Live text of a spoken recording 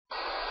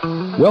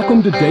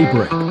Welcome to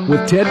Daybreak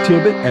with Ted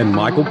Tibbett and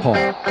Michael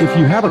Paul. If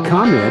you have a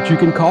comment, you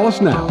can call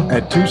us now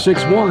at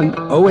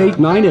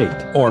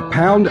 261-0898 or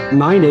pound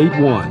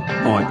 981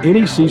 on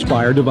any C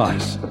Spire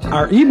device.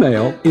 Our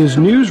email is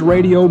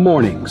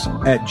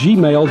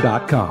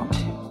newsradiomornings@gmail.com.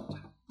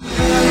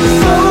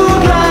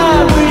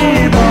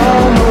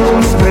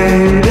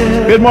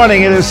 Good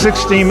morning. It is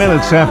 16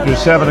 minutes after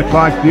 7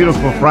 o'clock.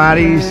 Beautiful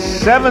Friday,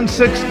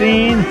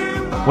 7:16.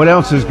 What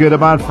else is good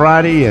about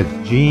Friday?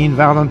 At Gene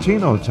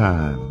Valentino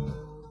time.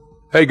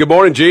 Hey, good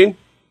morning, Gene.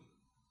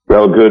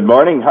 Well, good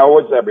morning. How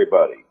is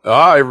everybody?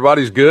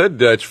 Everybody's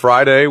good. It's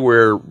Friday.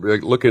 We're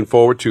looking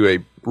forward to a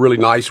really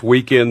nice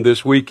weekend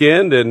this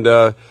weekend,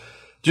 and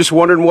just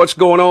wondering what's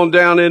going on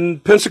down in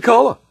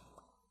Pensacola.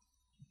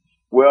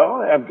 Well,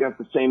 I've got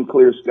the same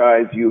clear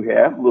skies you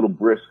have, a little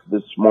brisk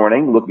this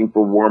morning, looking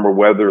for warmer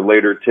weather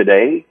later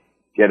today.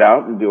 Get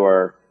out and do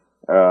our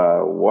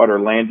water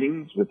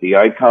landings with the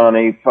Icon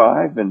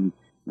A5 and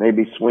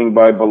maybe swing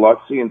by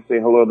Biloxi and say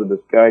hello to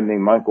this guy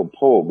named Michael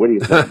Pohl. What do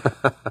you think?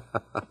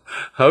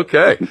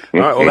 Okay.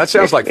 All right. Well, that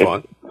sounds like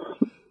fun.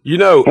 You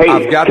know, hey,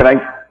 I've got...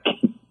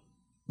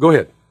 Go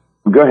ahead.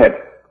 Go ahead.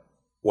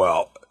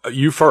 Well,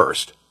 you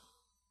first.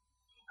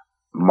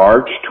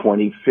 March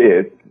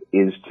 25th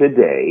is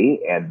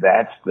today, and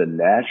that's the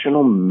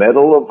National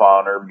Medal of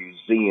Honor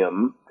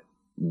Museum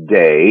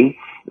Day.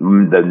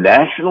 The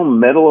National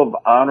Medal of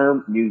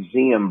Honor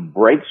Museum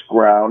breaks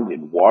ground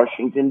in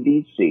Washington,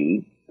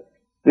 D.C.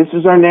 This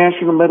is our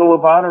National Medal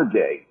of Honor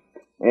Day,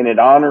 and it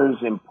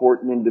honors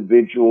important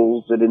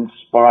individuals, it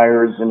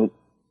inspires, and it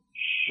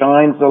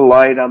shines a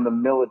light on the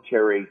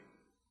military.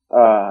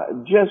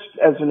 Just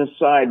as an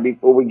aside,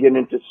 before we get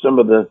into some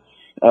of the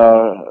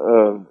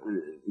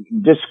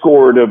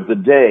discord of the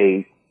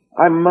day,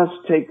 I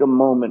must take a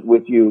moment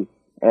with you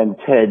and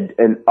Ted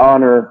and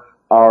honor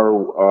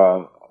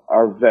our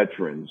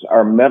veterans,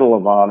 our Medal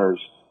of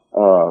Honors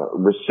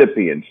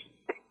recipients.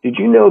 Did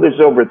you know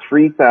there's over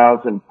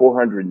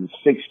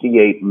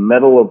 3,468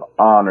 Medal of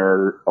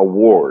Honor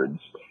awards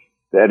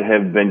that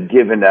have been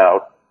given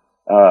out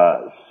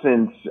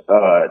since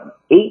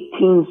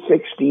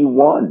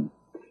 1861,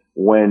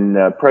 when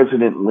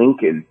President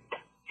Lincoln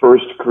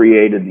first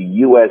created the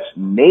U.S.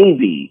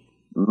 Navy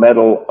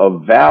Medal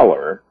of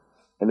Valor,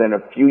 and then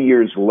a few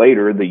years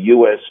later, the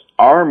U.S.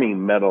 Army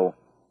Medal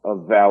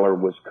of Valor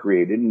was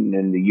created, and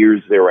in the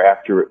years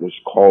thereafter, it was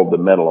called the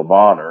Medal of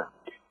Honor.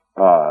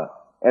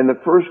 And the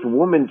first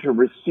woman to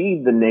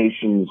receive the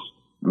nation's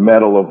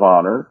Medal of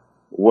Honor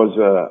was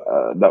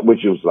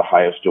which was the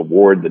highest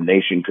award the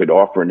nation could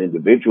offer an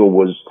individual,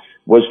 was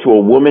to a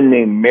woman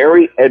named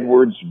Mary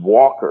Edwards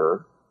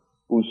Walker,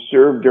 who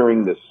served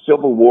during the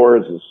Civil War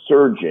as a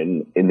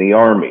surgeon in the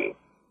Army.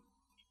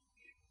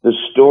 The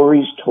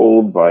stories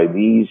told by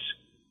these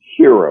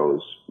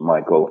heroes,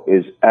 Michael,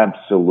 is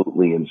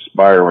absolutely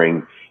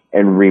inspiring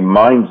and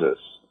reminds us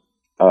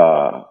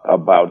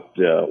about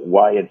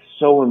why it's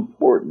so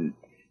important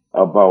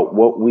about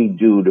what we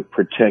do to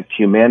protect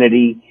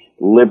humanity,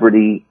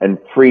 liberty, and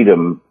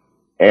freedom,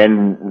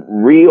 and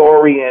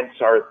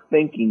reorients our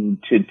thinking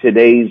to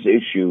today's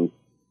issue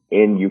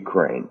in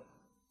Ukraine.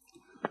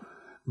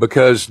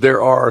 Because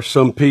there are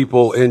some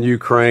people in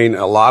Ukraine,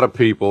 a lot of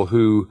people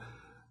who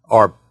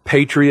are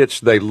patriots.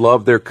 They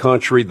love their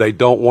country. They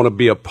don't want to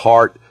be a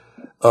part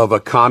of a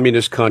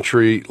communist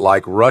country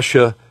like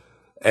Russia.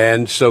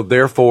 And so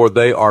therefore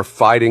they are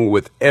fighting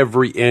with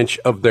every inch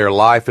of their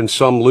life, and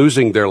some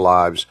losing their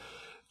lives,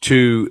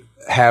 to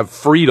have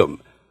freedom.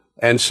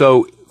 And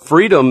so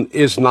freedom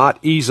is not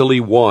easily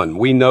won.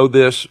 We know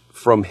this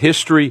from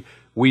history.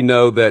 We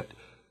know that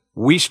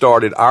we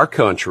started our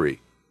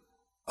country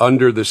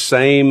under the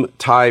same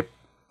type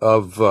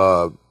of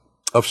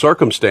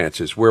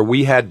circumstances where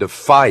we had to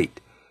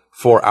fight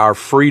for our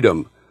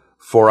freedom,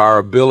 for our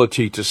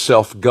ability to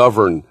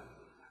self-govern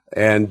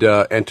and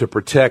to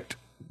protect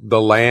the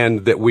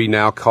land that we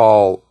now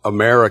call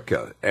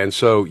America. And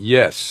so,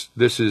 yes,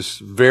 this is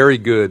very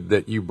good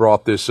that you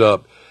brought this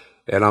up,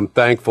 and I'm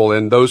thankful.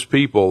 And those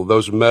people,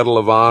 those Medal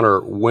of Honor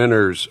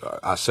winners,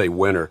 I say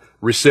winner,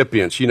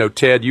 recipients, you know,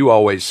 Ted, you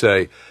always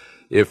say,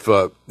 if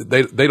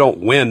they don't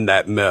win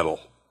that medal,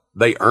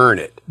 they earn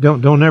it.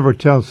 Don't ever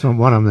tell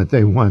one of them that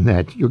they won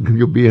that.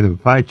 You'll be in a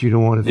fight you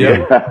don't want to see.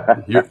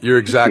 Yeah, you're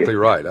exactly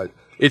right.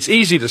 It's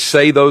easy to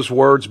say those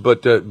words,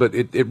 but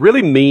it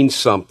really means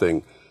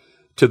something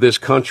to this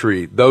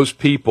country. Those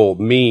people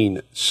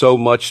mean so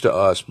much to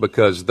us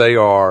because they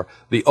are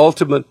the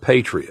ultimate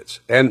patriots.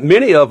 And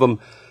many of them,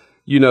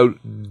 you know,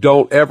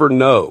 don't ever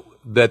know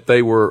that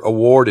they were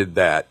awarded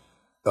that.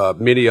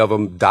 Many of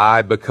them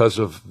die because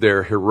of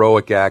their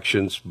heroic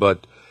actions,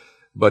 but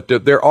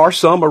there are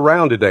some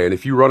around today. And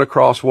if you run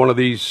across one of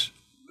these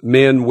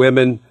men,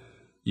 women,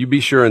 you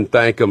be sure and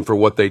thank them for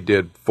what they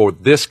did for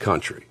this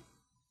country.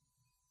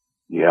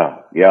 Yeah.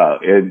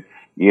 And,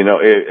 you know,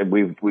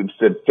 we've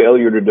said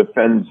failure to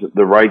defend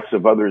the rights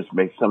of others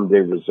may someday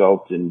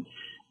result in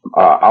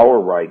our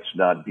rights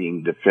not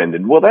being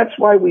defended. Well, that's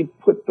why we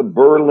put the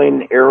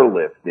Berlin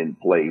airlift in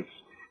place,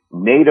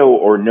 NATO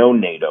or no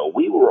NATO.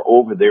 We were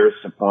over there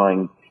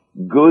supplying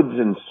goods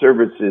and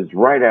services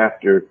right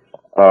after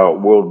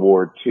World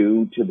War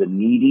II to the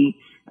needy.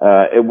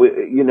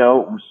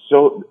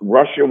 So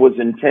Russia was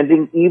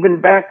intending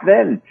even back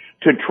then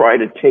to try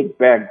to take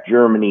back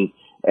Germany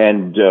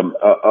and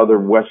other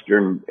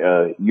Western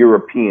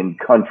European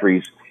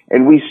countries.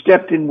 And we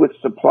stepped in with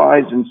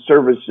supplies and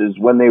services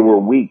when they were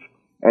weak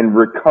and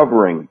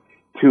recovering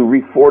to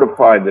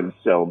refortify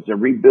themselves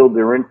and rebuild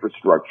their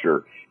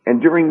infrastructure.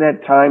 And during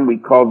that time, we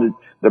called it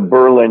the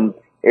Berlin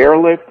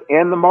Airlift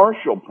and the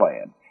Marshall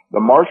Plan. The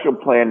Marshall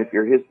Plan, if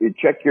you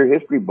check your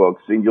history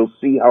books, and you'll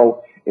see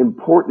how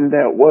important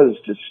that was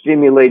to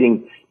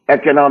stimulating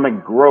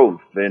economic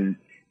growth and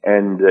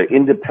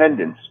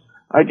independence.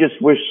 I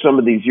just wish some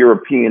of these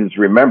Europeans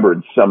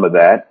remembered some of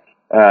that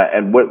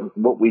and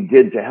what we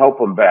did to help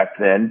them back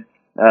then.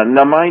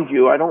 Now, mind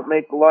you, I don't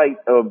make light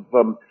of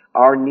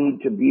our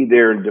need to be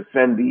there and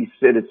defend these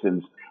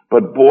citizens,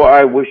 but boy,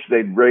 I wish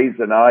they'd raise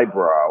an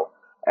eyebrow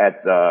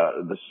at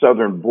the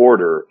southern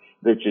border,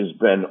 which has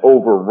been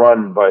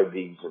overrun by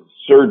these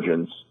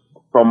insurgents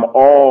from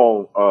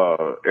all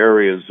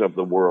areas of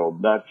the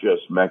world, not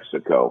just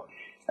Mexico.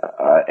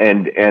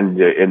 And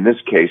in this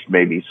case,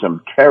 maybe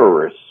some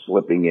terrorists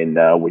slipping in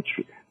now, which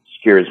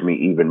scares me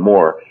even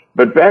more.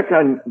 But back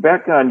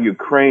on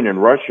Ukraine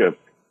and Russia,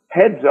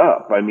 heads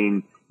up. I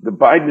mean, the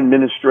Biden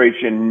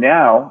administration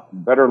now,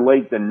 better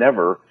late than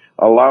never,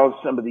 allows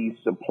some of these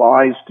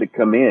supplies to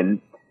come in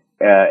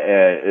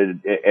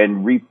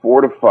and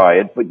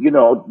refortify it. But,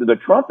 the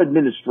Trump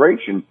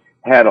administration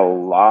had a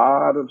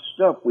lot of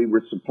stuff we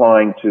were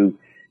supplying to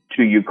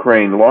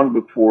Ukraine long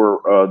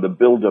before the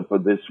buildup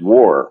of this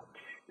war.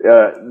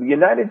 The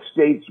United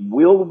States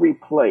will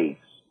replace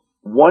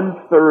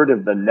 1/3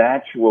 of the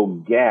natural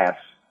gas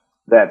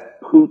that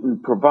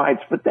Putin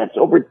provides, but that's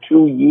over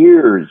 2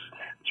 years,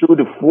 2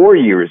 to 4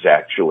 years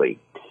actually,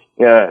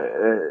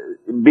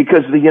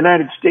 because the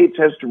United States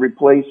has to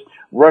replace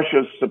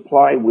Russia's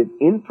supply with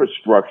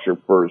infrastructure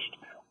first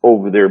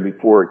over there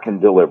before it can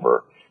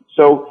deliver.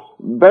 So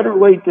better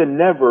late than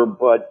never,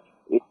 but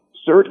it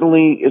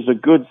certainly is a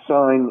good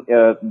sign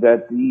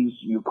that these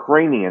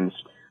Ukrainians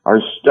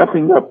are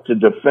stepping up to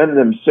defend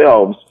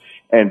themselves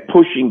and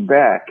pushing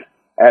back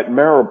at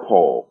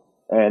Mariupol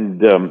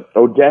and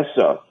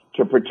Odessa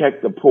to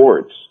protect the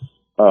ports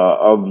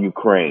of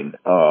Ukraine,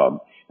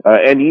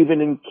 and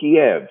even in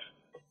Kiev,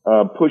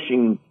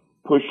 pushing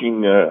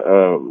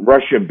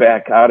Russia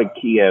back out of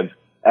Kiev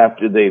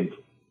after they've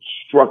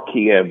struck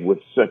Kiev with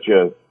such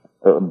a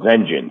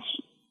vengeance.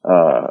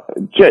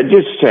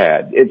 Just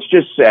sad. It's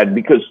just sad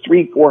because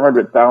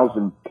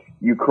 400,000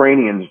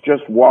 Ukrainians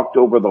just walked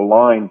over the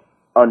line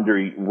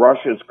under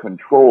Russia's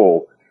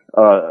control,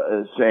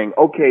 saying,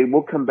 okay,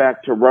 we'll come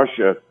back to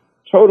Russia,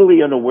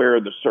 totally unaware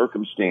of the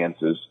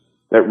circumstances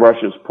that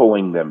Russia's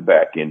pulling them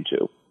back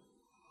into.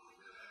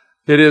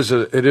 It is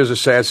a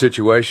sad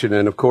situation.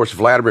 And of course,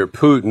 Vladimir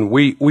Putin,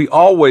 we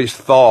always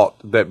thought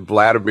that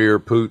Vladimir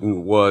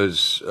Putin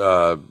was,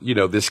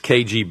 this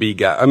KGB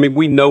guy. I mean,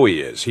 we know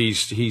he is.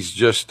 He's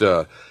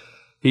a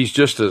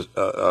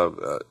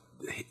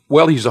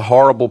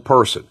horrible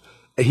person.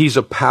 He's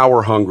a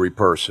power hungry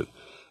person.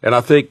 And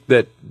I think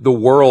that the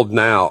world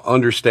now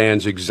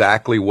understands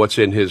exactly what's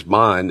in his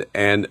mind.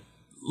 And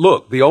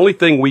look, the only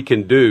thing we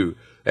can do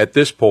at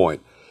this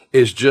point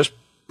is just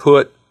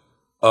put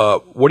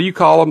what do you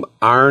call them?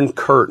 Iron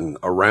curtain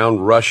around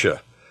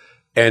Russia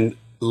and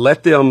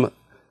let them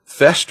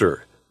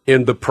fester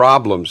in the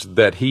problems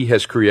that he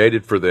has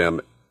created for them.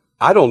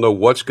 I don't know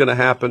what's going to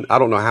happen. I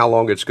don't know how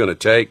long it's going to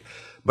take,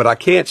 but I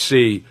can't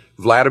see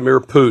Vladimir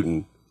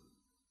Putin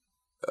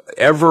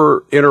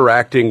ever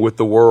interacting with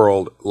the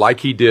world like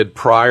he did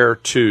prior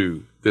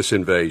to this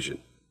invasion.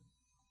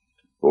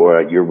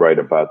 Boy, you're right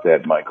about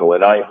that, Michael.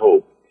 And I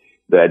hope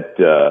that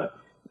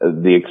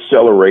the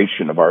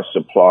acceleration of our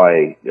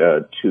supply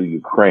to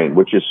Ukraine,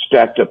 which is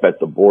stacked up at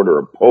the border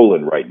of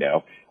Poland right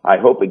now, I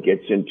hope it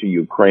gets into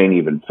Ukraine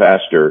even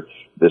faster.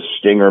 The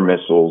Stinger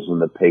missiles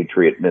and the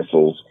Patriot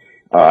missiles,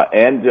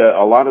 and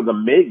a lot of the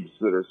MiGs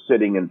that are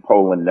sitting in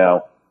Poland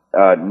now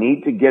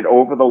need to get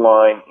over the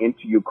line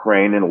into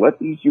Ukraine and let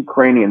these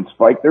Ukrainians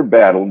fight their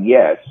battle,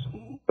 yes,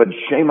 but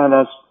shame on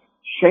us,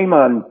 shame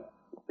on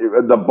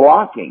the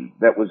blocking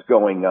that was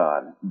going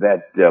on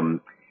that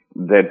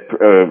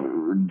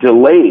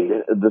delayed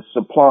the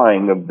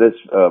supplying of this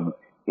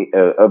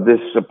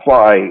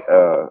supply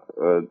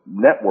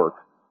network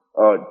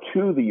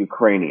to the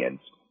Ukrainians.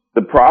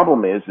 The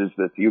problem is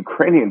that the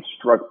Ukrainians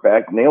struck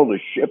back, nailed a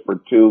ship or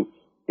two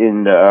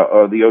in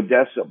the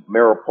Odessa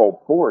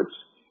Mariupol ports,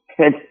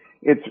 and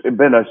it's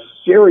been a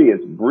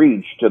serious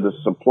breach to the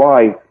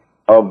supply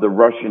of the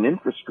Russian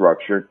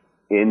infrastructure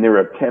in their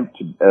attempt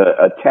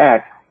to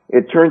attack.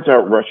 It turns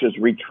out Russia's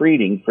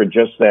retreating for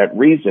just that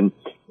reason.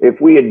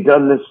 If we had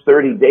done this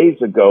 30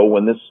 days ago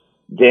when this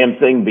damn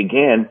thing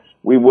began,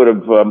 we would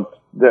have,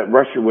 that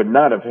Russia would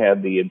not have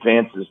had the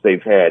advances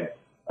they've had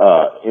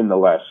in the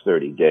last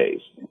 30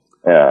 days.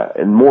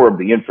 And more of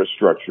the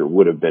infrastructure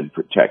would have been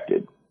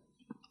protected.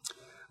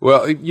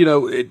 Well,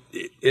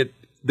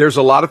 there's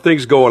a lot of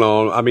things going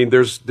on. I mean,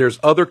 there's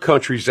other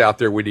countries out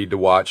there we need to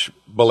watch.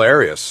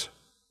 Belarus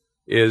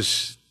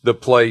is the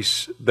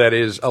place that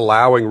is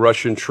allowing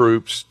Russian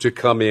troops to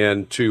come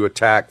in to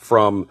attack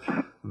from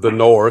the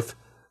north,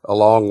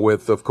 along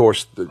with, of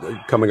course,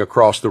 coming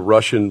across the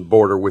Russian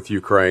border with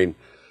Ukraine.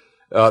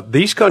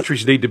 These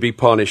countries need to be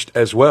punished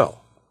as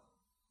well.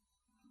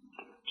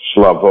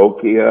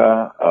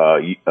 Slovakia,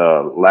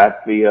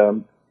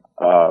 Latvia,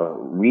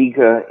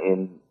 Riga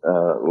in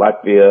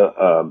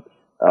Latvia,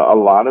 a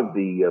lot of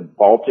the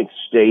Baltic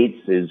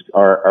states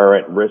are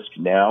at risk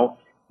now,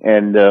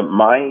 and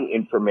my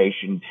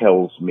information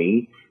tells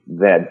me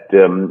that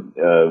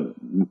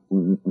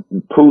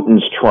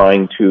Putin's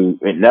trying to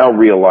now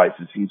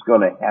realizes he's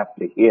going to have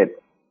to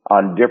hit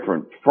on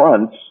different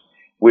fronts,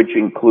 which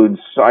includes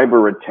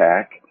cyber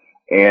attack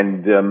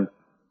and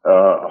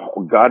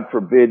God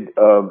forbid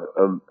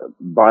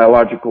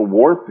biological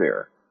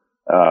warfare.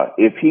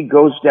 If he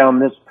goes down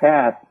this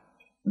path,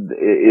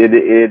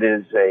 it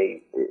is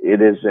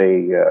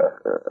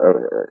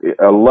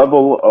a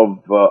level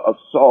of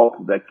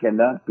assault that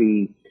cannot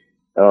be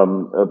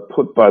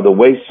put by the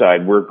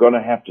wayside. We're going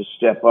to have to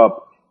step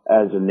up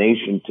as a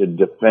nation to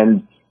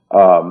defend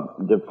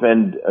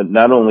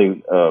not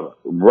only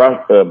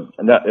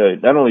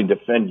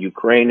defend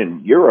Ukraine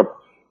and Europe,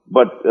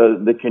 but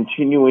the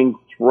continuing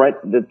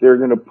threat that they're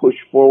going to push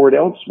forward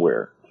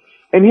elsewhere.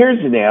 And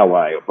here's an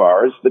ally of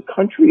ours, the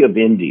country of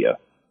India.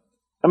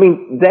 I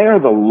mean, they are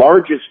the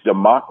largest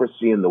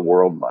democracy in the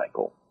world,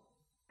 Michael.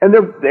 And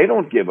they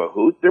don't give a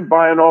hoot. They're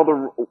buying all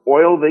the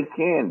oil they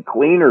can,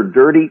 clean or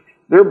dirty.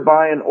 They're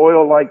buying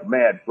oil like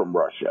mad from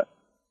Russia.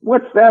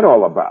 What's that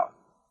all about?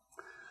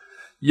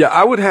 Yeah,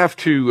 I would have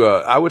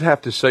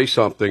to say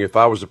something if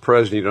I was the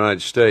president of the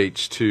United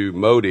States to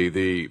Modi,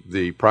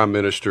 the prime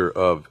minister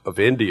of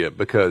India,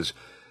 because,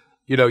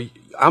 you know,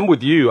 I'm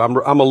with you.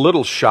 I'm a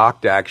little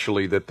shocked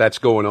actually that that's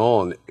going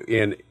on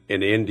in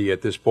India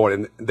at this point,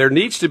 and there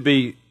needs to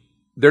be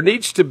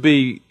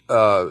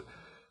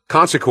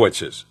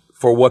consequences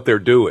for what they're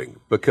doing,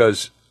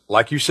 because,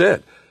 like you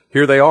said,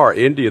 here they are,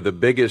 India, the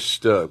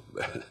biggest.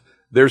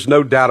 There's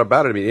no doubt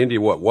about it. I mean, India,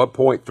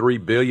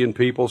 1.3 billion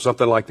people,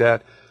 something like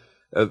that.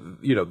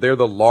 You know, they're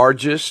the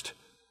largest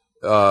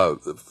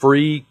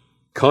free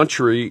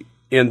country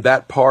in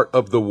that part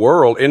of the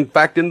world. In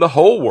fact, in the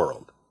whole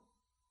world.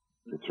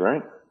 That's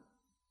right.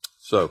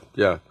 So,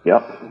 yeah.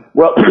 Yeah.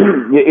 Well,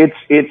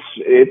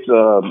 it's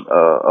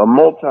a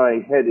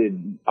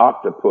multi-headed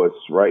octopus,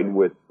 right?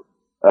 With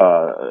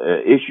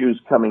issues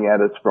coming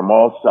at us from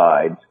all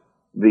sides.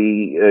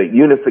 The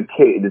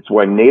unification. It's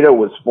why NATO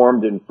was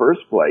formed in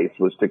first place,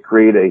 was to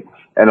create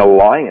an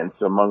alliance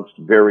amongst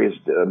various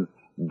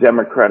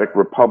democratic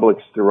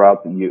republics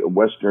throughout the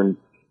Western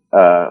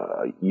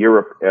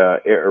Europe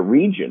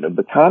region of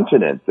the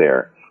continent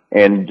there.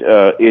 And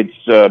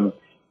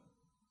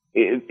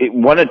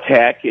one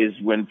attack is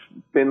when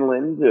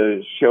Finland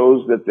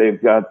shows that they've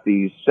got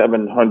these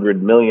 $700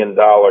 million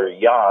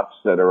yachts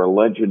that are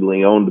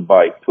allegedly owned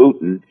by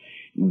Putin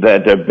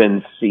that have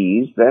been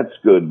seized. That's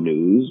good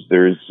news.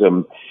 There's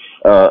some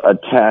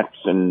attacks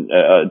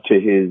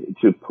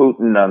to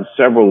Putin on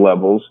several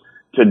levels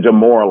to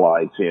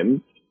demoralize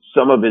him.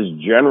 Some of his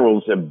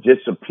generals have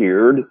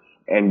disappeared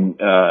and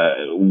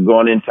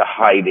gone into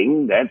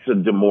hiding. That's a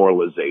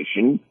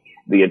demoralization.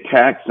 The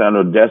attacks on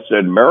Odessa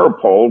and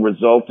Mariupol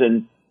result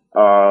in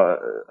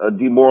a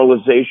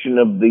demoralization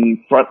of the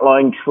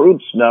frontline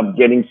troops not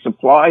getting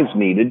supplies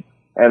needed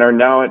and are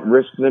now at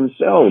risk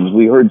themselves.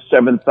 We heard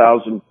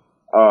 7,000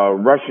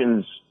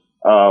 Russians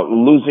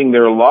losing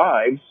their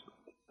lives.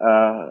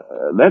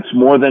 That's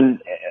more than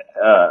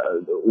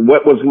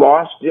what was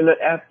lost in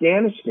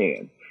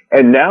Afghanistan.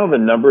 And now the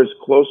number is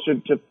closer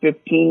to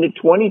 15 to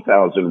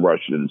 20,000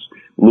 Russians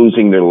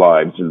losing their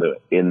lives in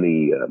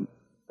the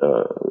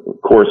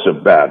course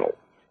of battle.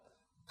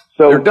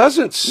 So there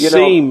doesn't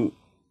seem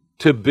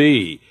to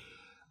be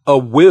a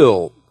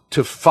will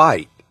to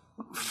fight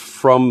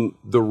from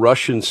the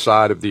Russian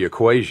side of the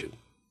equation.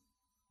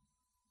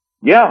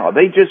 Yeah,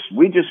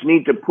 we just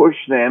need to push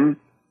them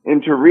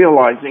into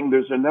realizing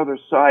there's another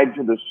side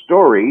to the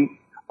story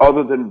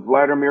other than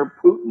Vladimir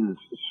Putin's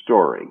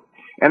story.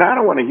 And I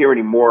don't want to hear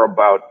any more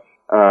about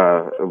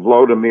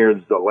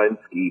Volodymyr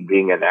Zelensky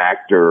being an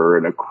actor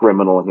and a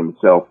criminal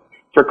himself.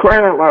 For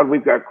crying out loud,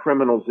 we've got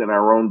criminals in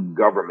our own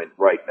government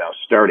right now,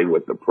 starting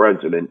with the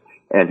president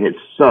and his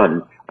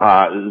son.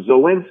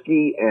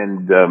 Zelensky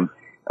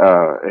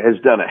has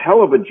done a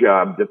hell of a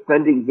job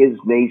defending his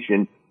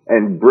nation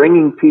and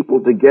bringing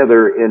people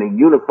together in a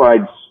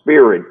unified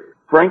spirit.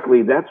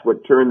 Frankly, that's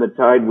what turned the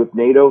tide with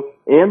NATO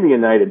and the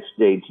United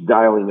States,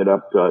 dialing it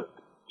up to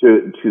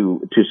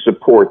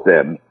support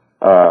them,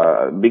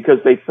 because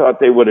they thought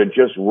they would have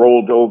just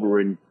rolled over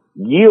and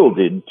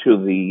yielded to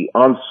the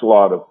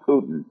onslaught of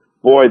Putin.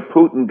 Boy,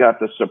 Putin got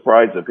the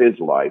surprise of his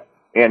life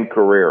and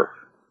career.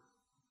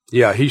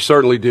 Yeah, he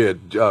certainly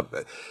did.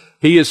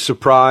 He is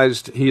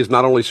surprised. He is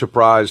not only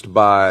surprised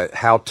by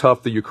how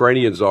tough the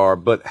Ukrainians are,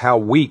 but how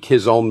weak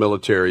his own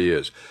military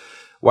is.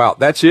 Wow,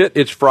 that's it.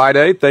 It's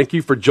Friday. Thank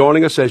you for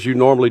joining us as you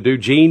normally do.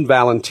 Gene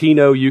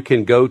Valentino, you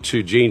can go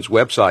to Gene's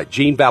website,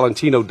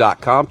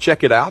 genevalentino.com.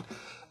 Check it out.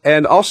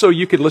 And also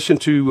you can listen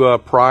to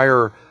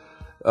prior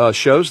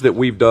shows that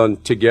we've done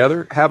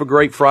together. Have a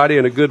great Friday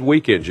and a good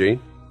weekend, Gene.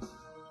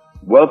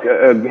 Well,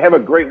 have a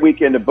great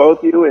weekend to both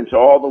of you, and to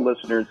all the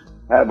listeners,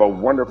 have a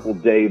wonderful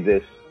day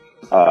this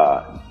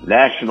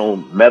National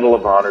Medal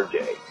of Honor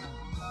Day.